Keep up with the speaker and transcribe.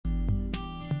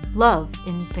love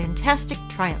in fantastic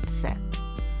triumph set,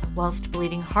 whilst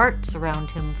bleeding hearts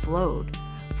around him flowed,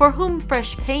 for whom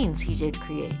fresh pains he did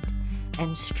create,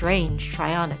 and strange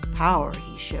Tyrannic power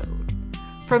he showed.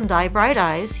 From thy bright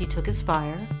eyes he took his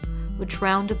fire, which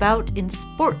round about in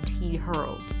sport he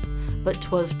hurled, but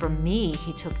 'twas from me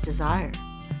he took desire,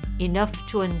 enough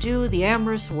to undo the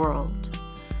amorous world.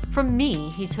 From me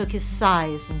he took his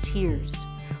sighs and tears,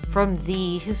 from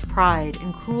thee his pride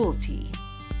and cruelty,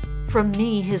 from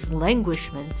me his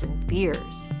languishments and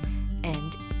fears,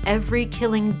 and every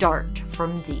killing dart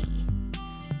from thee.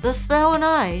 Thus thou and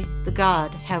I, the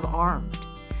god, have armed,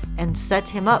 and set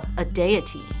him up a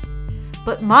deity,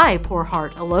 but my poor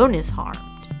heart alone is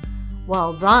harmed,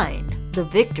 while thine the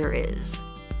victor is,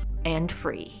 and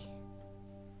free.